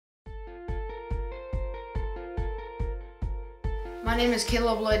My name is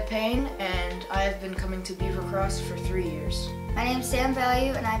Caleb Lloyd Payne, and I have been coming to Beaver Cross for 3 years. My name is Sam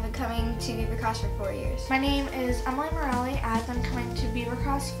Value, and I've been coming to Beaver Cross for 4 years. My name is Emily Morelli. I've been coming to Beaver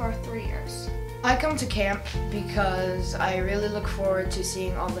Cross for 3 years. I come to camp because I really look forward to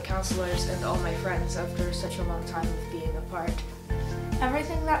seeing all the counselors and all my friends after such a long time of being apart.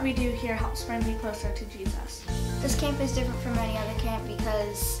 Everything that we do here helps bring me closer to Jesus. This camp is different from any other camp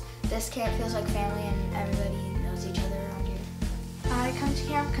because this camp feels like family and everybody knows each other around here. I come to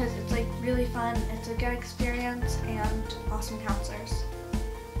camp because it's really fun, it's a good experience, and awesome counselors.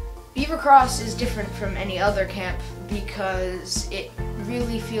 Beaver Cross is different from any other camp because it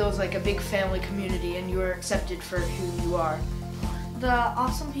really feels like a big family community and you are accepted for who you are. The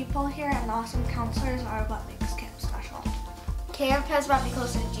awesome people here and the awesome counselors are what makes camp special. Camp has brought me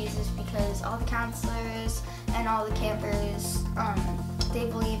closer to Jesus because all the counselors and all the campers, they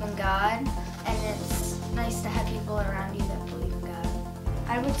believe in God, and it's nice to have people around you that believe in God.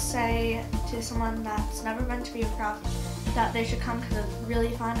 I would say to someone that's never been to Beaver Cross that they should come because it's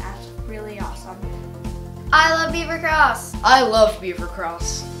really fun and it's really awesome. I love Beaver Cross! I love Beaver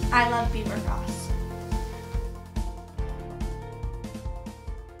Cross. I love Beaver Cross.